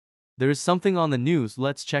There's something on the news,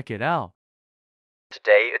 let's check it out.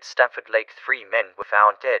 Today at Stamford Lake, 3 men were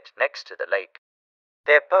found dead next to the lake.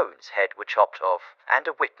 Their bones' head were chopped off, and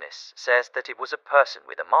a witness says that it was a person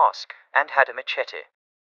with a mask and had a machete.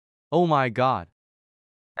 Oh my god.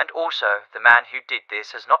 And also, the man who did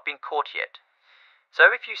this has not been caught yet. So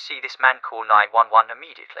if you see this man, call 911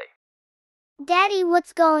 immediately. Daddy,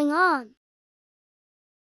 what's going on?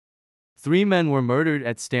 3 men were murdered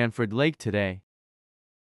at Stanford Lake today.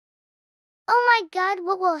 Oh my God,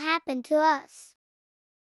 what will happen to us?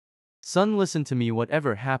 Son, listen to me,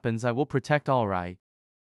 whatever happens I will protect, alright?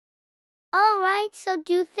 Alright, so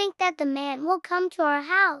do you think that the man will come to our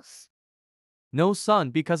house? No son,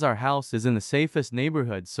 because our house is in the safest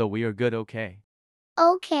neighborhood, so we are good, okay?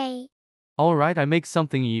 Okay. Alright, I make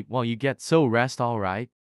something eat while you get so rest, alright?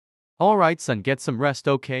 Alright son, get some rest,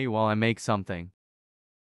 okay, while I make something.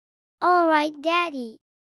 Alright, Daddy.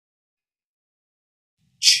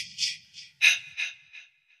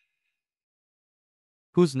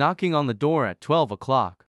 Who's knocking on the door at 12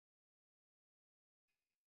 o'clock?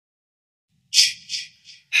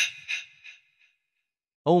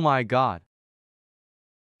 Oh my god.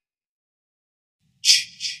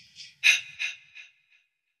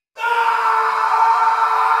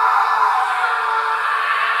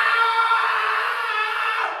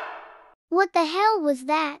 What the hell was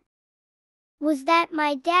that? Was that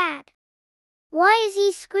my dad? Why is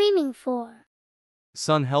he screaming for?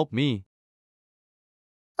 Son, help me.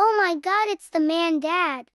 Oh my God, it's the man,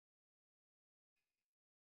 Dad.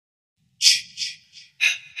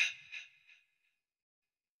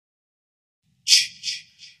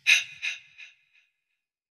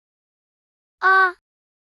 Ah,